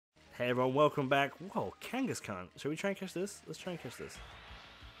Hey everyone, welcome back. Whoa, Kangaskhan. Should we try and catch this? Let's try and catch this.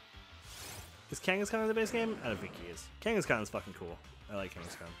 Is Kangaskhan in the base game? I don't think he is. Kangaskhan is fucking cool. I like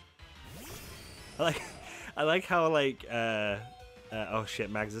Kangaskhan. I like how like oh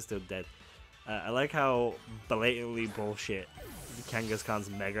shit, Mags is still dead. I like how blatantly bullshit Kangaskhan's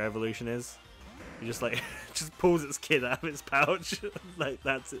Mega Evolution is. He just like just pulls its kid out of its pouch. Like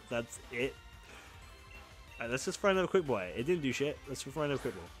that's it. That's it. Alright, let's just throw another quick boy. It didn't do shit. Let's throw another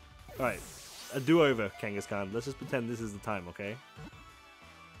quick ball. Alright, a do-over, Kangaskhan. Let's just pretend this is the time, okay?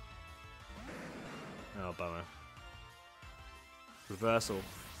 Oh, bummer. Reversal.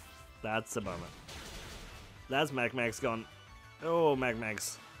 That's a bummer. That's Magmag's gone. Oh,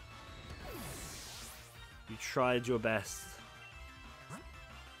 Magmags. You tried your best.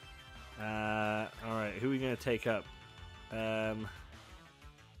 Alright, who are we going to take up? Alright,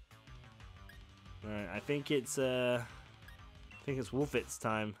 I think it's Wolfit's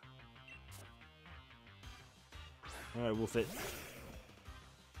time. Alright, Wolfit.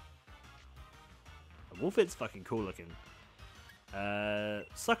 Wolfit's fucking cool looking.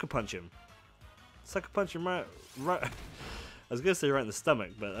 Sucker punch him. Sucker punch him right. I was gonna say right in the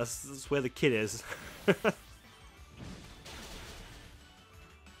stomach, but that's where the kid is. There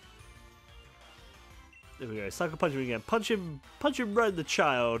we go. Sucker punch him again. Punch him right in the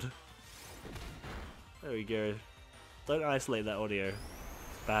child. There we go. Don't isolate that audio.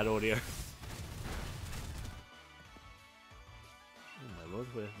 It's bad audio. Oh my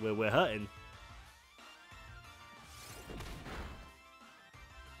lord, we're hurting.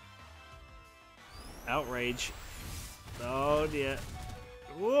 Outrage. Oh dear.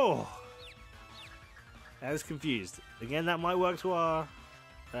 Whoa! I was confused. Again, that might work to our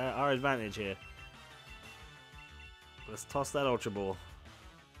advantage here. Let's toss that Ultra Ball.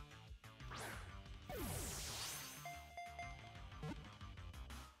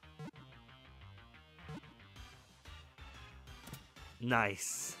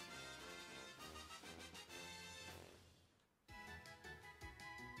 Nice.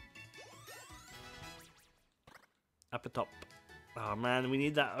 Upper top. Oh man, we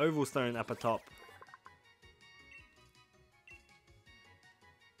need that oval stone upper top.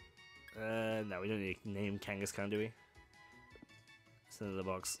 No, we don't need to name Kangaskhan, do we? It's into the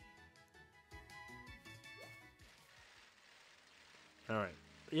box. Alright.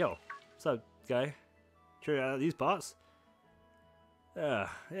 Yo, what's up, guy? Check out these parts.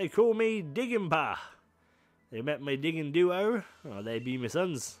 They call me Digging Pa. They met my digging duo. Oh, they be my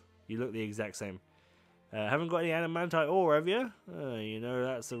sons. You look the exact same. Haven't got any adamantite ore, have you? You know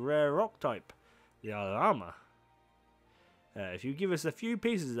that's a rare rock type. The Alama. If you give us a few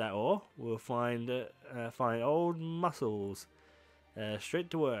pieces of that ore, we'll find old muscles. Straight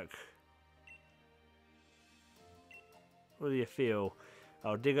to work. What do you feel?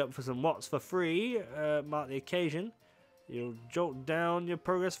 I'll dig up for some watts for free. Mark the occasion. You'll jolt down your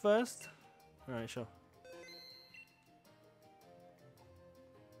progress first? Alright, sure.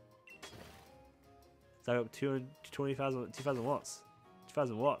 So up 2,000 watts.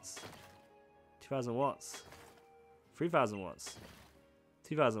 2,000 watts. 2,000 watts. 3,000 watts.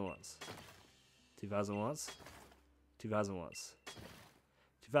 2,000 watts. 2,000 watts. 2,000 watts.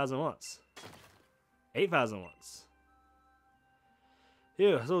 2,000 watts. 8,000 watts.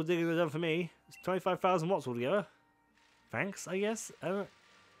 Here, that's all digging done for me. It's 25,000 watts altogether. Thanks, I guess. I don't.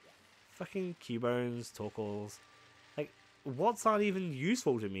 Fucking Cubones, Torkoals. Like, watts aren't even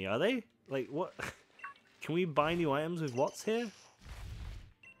useful to me, are they? Like, what? Can we buy new items with watts here?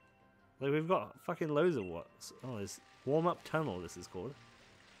 Like, we've got fucking loads of watts. Oh, there's warm-up tunnel, this is called.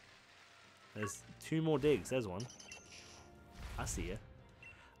 There's 2 more digs. There's one. I see ya.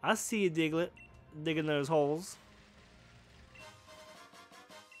 I see you, Diglett. Digging those holes.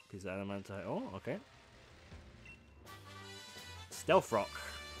 Piece of adamantite. Oh, okay. Stealth Rock.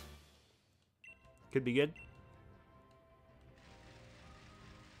 Could be good.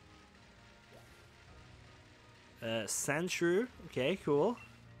 Sand Shrew. Okay, cool.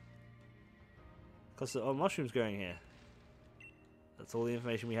 Got some mushrooms growing here. That's all the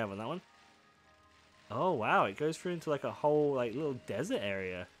information we have on that one. Oh wow, it goes through into like a whole like little desert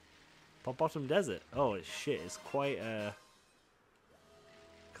area. Pop bottom desert. Oh shit, it's quite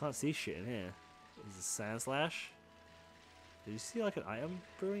can't see shit in here. There's a sand slash. Did you see like an item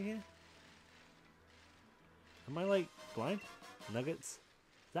brewing here? Am I like blind? Nuggets?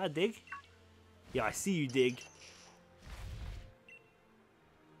 Is that a dig? Yeah, I see you, dig.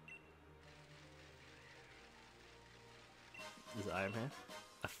 There's an item here.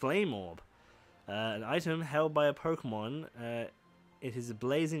 A flame orb. An item held by a Pokemon. It is a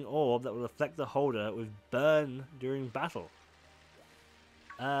blazing orb that will affect the holder with burn during battle.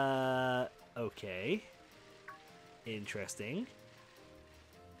 Okay. Interesting.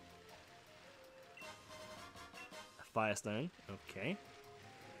 A Firestone. Okay.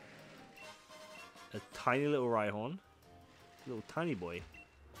 A tiny little Rhyhorn. Little tiny boy.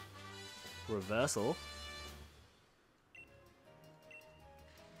 Reversal.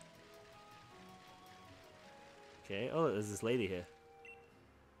 Okay. Oh, look, there's this lady here.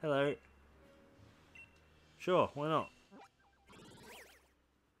 Hello. Sure, why not?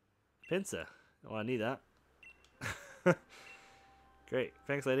 Pincer. Oh, I need that. Great.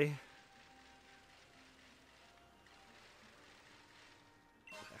 Thanks, lady.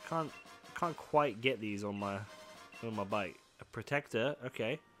 I can't quite get these on my bike. A protector,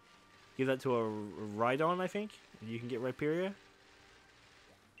 okay. Give that to a Rhydon, I think. And you can get Rhyperior.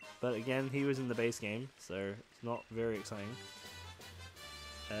 But again, he was in the base game, so it's not very exciting.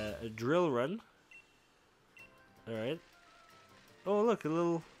 A drill run. Alright. Oh look, a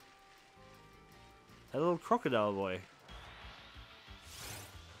little crocodile boy.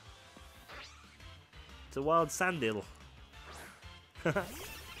 It's a wild sandil. Oh,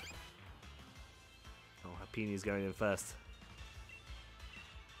 Happini's going in first.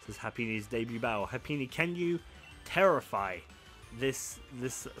 This is Happini's debut battle. Happini, can you terrify this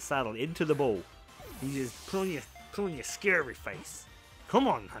saddle into the ball? You just put on your scary face. Come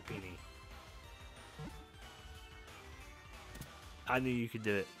on, Happini. I knew you could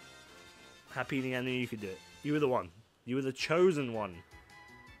do it. Happini, I knew you could do it. You were the one. You were the chosen one.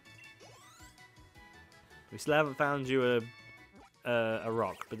 We still haven't found you a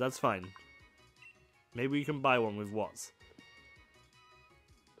rock, but that's fine. Maybe we can buy one with Watts.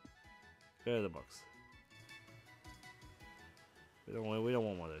 Go to the box. We don't want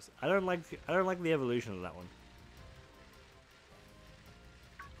one of those. I don't like the evolution of that one.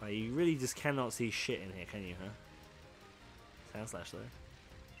 Like, you really just cannot see shit in here, can you, huh? Sandslash though.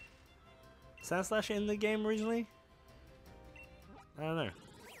 Sandslash in the game originally? I don't know.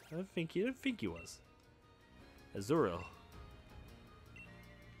 I don't think he was. Azurill.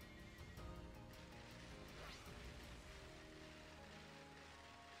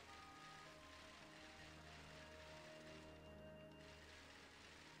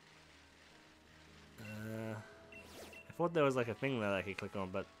 I thought there was like a thing that I could click on,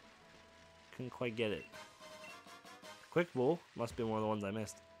 but couldn't quite get it. Quick Ball must be one of the ones I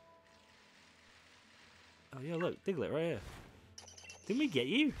missed. Oh yeah, look, Diglett right here. Didn't we get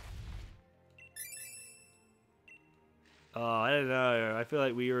you? Oh, I don't know. I feel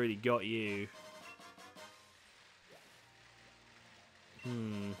like we already got you. A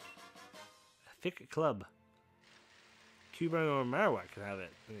thick club. Cubone or Marowak can have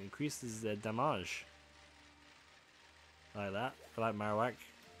it. It increases their damage. I like that. I like Marowak.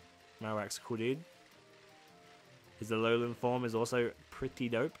 Marowak's a cool dude. His Alolan form is also pretty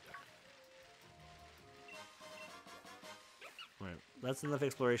dope. Right, that's enough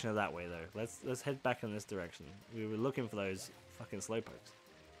exploration of that way though. Let's head back in this direction. We were looking for those fucking Slowpokes.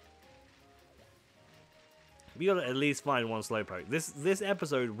 We gotta at least find one Slowpoke. This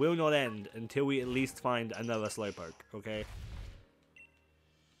episode will not end until we at least find another Slowpoke, okay?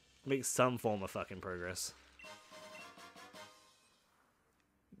 Make some form of fucking progress.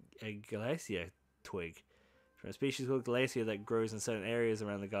 A Glacier twig. From a species called Glacier that grows in certain areas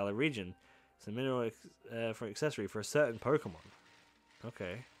around the Galar region. It's a mineral for accessory for a certain Pokemon.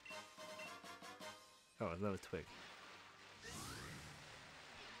 Okay. Oh, another twig.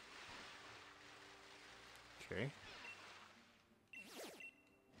 Okay.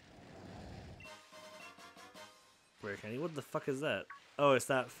 Where can he? What the fuck is that? Oh, it's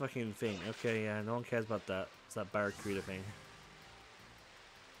that fucking thing. Okay, yeah, no one cares about that. It's that Barracuda thing.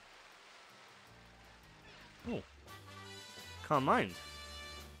 Oh. Can't mind.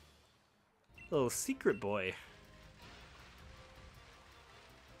 Little secret boy.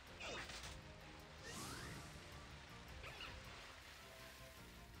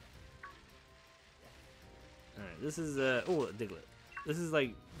 Alright, this is oh, Diglett. This is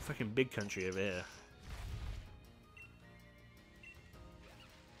like fucking big country over here.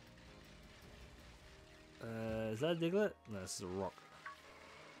 Is that a Diglett? No, this is a rock.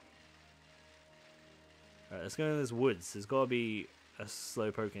 Alright, let's go into this woods. There's gotta be a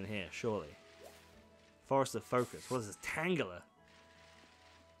Slowpoke in here, surely. Forest of Focus. What is this? Tangela.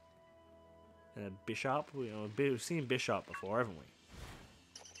 And a Bishop. We've seen Bishop before, haven't we?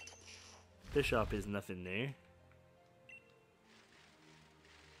 Bishop is nothing new.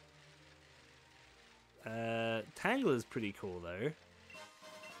 Tangela's pretty cool though.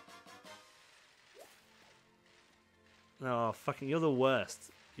 Oh, fucking, you're the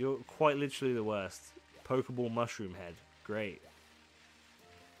worst. You're quite literally the worst. Pokeball Mushroom Head. Great.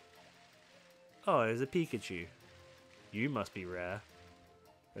 Oh, there's a Pikachu. You must be rare.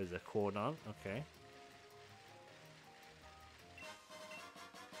 There's a Cordon. Okay.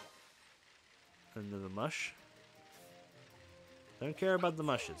 Another mush. Don't care about the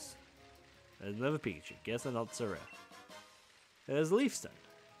mushes. There's another Pikachu. Guess they're not so rare. There's Leaf Stone.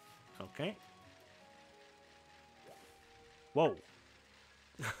 Okay. Whoa.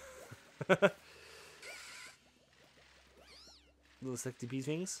 Little sexy pea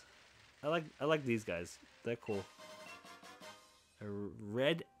things. I like these guys. They're cool. A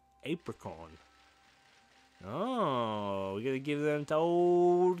red apricot. Oh, we're gonna give them to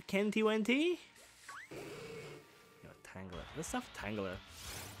old Kenty Wenty? Tangler. Let's have Tangler.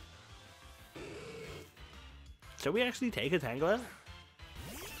 Shall we actually take a Tangler?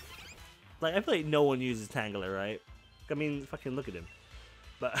 Like, I feel like no one uses Tangler, right? I mean, fucking look at him.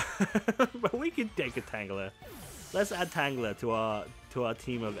 But but we can take a Tangler. Let's add Tangler to our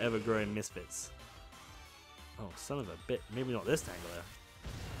team of ever-growing misfits. Oh, son of a bit. Maybe not this Tangler.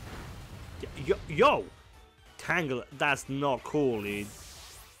 Yo! Tangler. That's not cool, dude.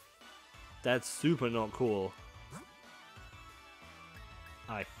 That's super not cool.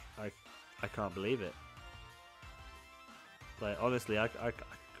 I can't believe it. Like, honestly, I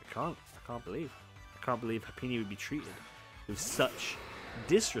can't believe. I can't believe Happiny would be treated with such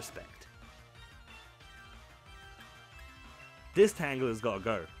disrespect. This Tangler's gotta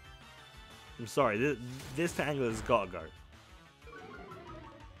go. I'm sorry, this Tangler's gotta go.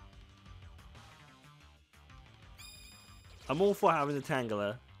 I'm all for having a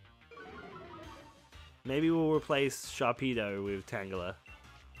Tangler. Maybe we'll replace Sharpedo with Tangler.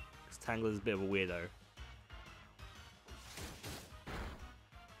 Because Tangler's a bit of a weirdo.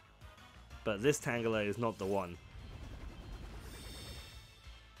 But this Tangler is not the one.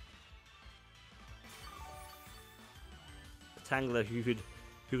 A Tangler who could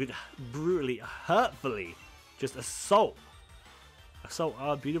brutally, hurtfully just assault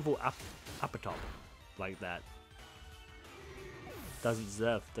our beautiful Apatop like that. Doesn't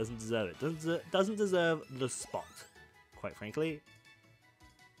deserve it. Doesn't deserve the spot, quite frankly.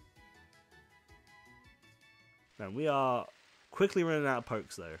 And we are quickly running out of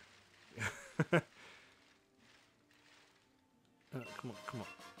pokes though. Come on.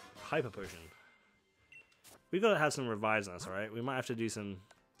 Hyper Potion. We gotta have some revives on us, alright? We might have to do some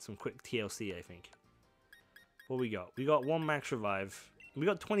quick TLC, I think. What we got? We got 1 max revive. We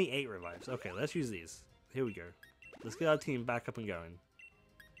got 28 revives. Okay, let's use these. Here we go. Let's get our team back up and going.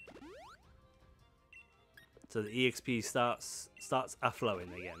 So the EXP starts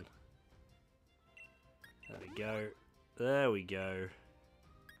flowing again. There we go. There we go.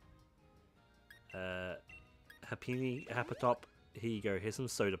 Happiny, Hapatop. Here you go. Here's some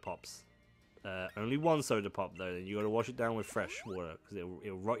soda pops. Only 1 soda pop though. Then you got to wash it down with fresh water because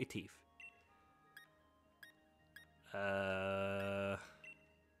it'll rot your teeth. Yeah,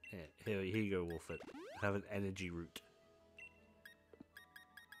 here you go, Wolfert. Have an energy root.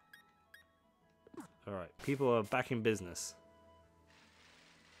 Alright, people are back in business.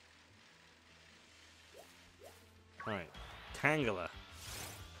 Alright, Tangler.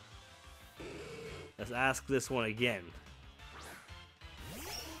 Let's ask this one again.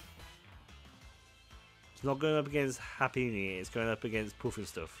 It's not going up against Happiny, it's going up against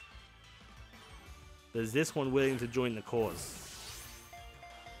Puffenstuff. Is this one willing to join the cause?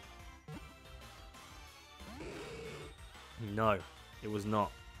 No, it was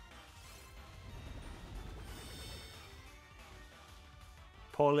not.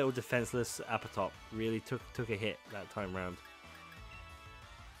 Poor little defenseless Apatop really took a hit that time round.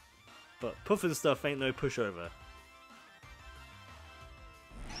 But Puffenstuff ain't no pushover.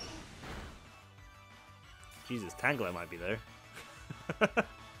 Jesus, Tangler might be there.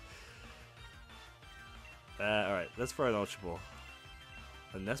 Alright, let's throw an Ultra Ball.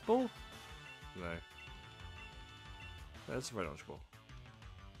 A Nest Ball? No. Let's throw an Ultra Ball.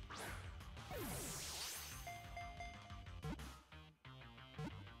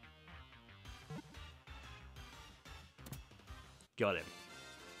 Got him.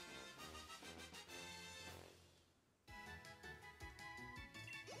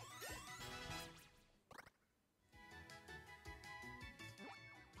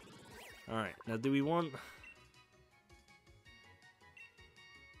 Alright, now do we want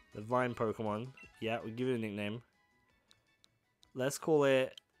the Vine Pokemon? Yeah, we'll give it a nickname. Let's call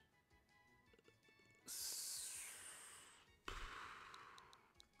it...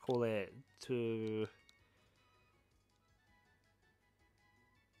 Call it to...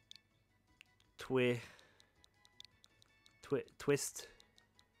 Twist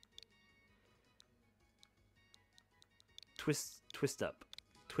up.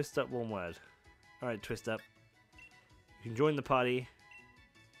 Twist up, one word. Alright, twist up. You can join the party.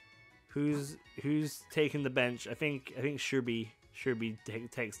 Who's taking the bench? I think Sherby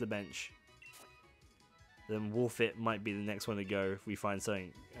takes the bench. Then Wolfit might be the next one to go if we find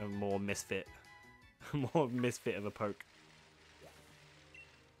something a more misfit. More misfit of a poke.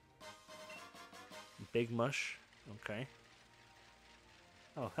 Big Mush. Okay.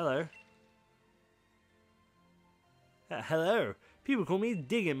 Oh, hello. Hello. People call me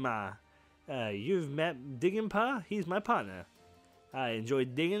Diggin' Ma. You've met Diggin' Pa? He's my partner. I enjoy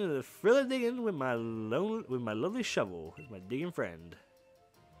digging and the thrill of digging with my lovely shovel. He's my digging friend.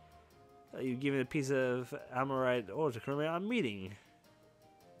 You give me a piece of Amorite ore to currently I'm meeting.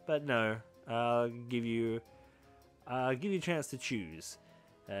 But no, I'll give you a chance to choose.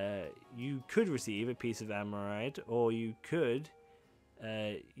 You could receive a piece of Amorite, or you could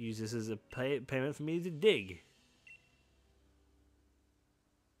use this as a payment for me to dig.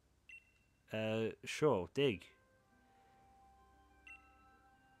 Sure, dig.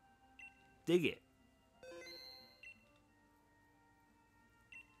 Dig it.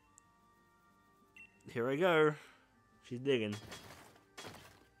 Here I go. She's digging.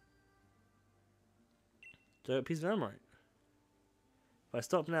 So a piece of Amorite. If I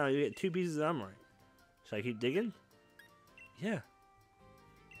stop now, you get 2 pieces of Amorite. Should I keep digging? Yeah.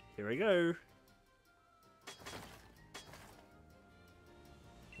 Here I go.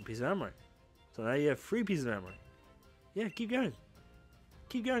 A piece of Amorite. So now you have 3 pieces of Amorite. Yeah, keep going.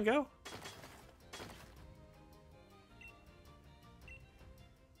 Keep going, go.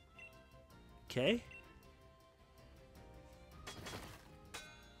 Okay.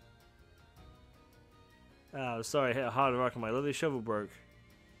 Oh, sorry, I hit a hard rock and my lovely shovel broke.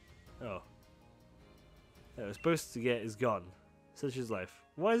 Oh. That I was supposed to get is gone. Such is life.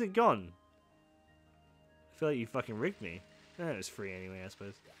 Why is it gone? I feel like you fucking rigged me. It was free anyway, I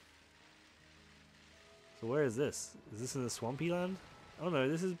suppose. So where is this? Is this in the swampy land? Oh no,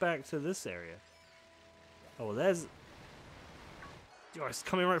 this is back to this area. Oh, well there's... Oh, it's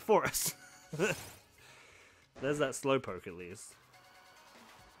coming right for us. There's that slowpoke at least.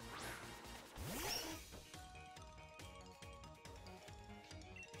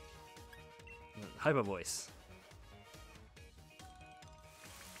 Hyper voice.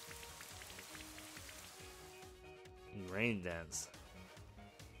 Rain dance.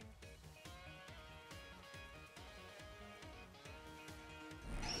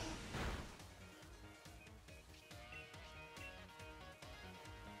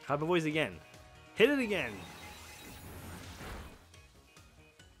 Hyper voice again. Hit it again.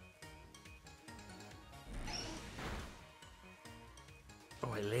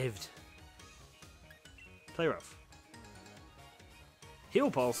 Oh, I lived. Play rough. Heal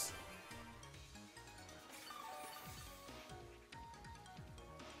pulse.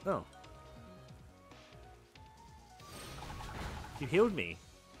 Oh. You healed me.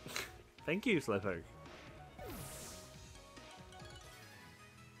 Thank you, Slowpoke.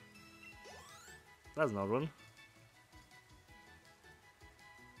 That's an odd one.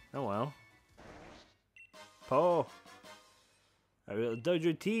 Oh well. Oh. A little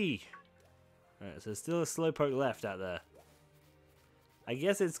Dojo Tea. Alright, so there's still a Slowpoke left out there. I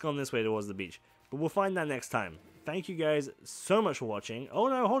guess it's gone this way towards the beach. But we'll find that next time. Thank you guys so much for watching. Oh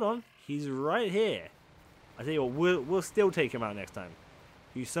no, hold on. He's right here. I tell you what, we'll still take him out next time.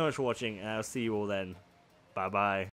 Thank you so much for watching, and I'll see you all then. Bye bye.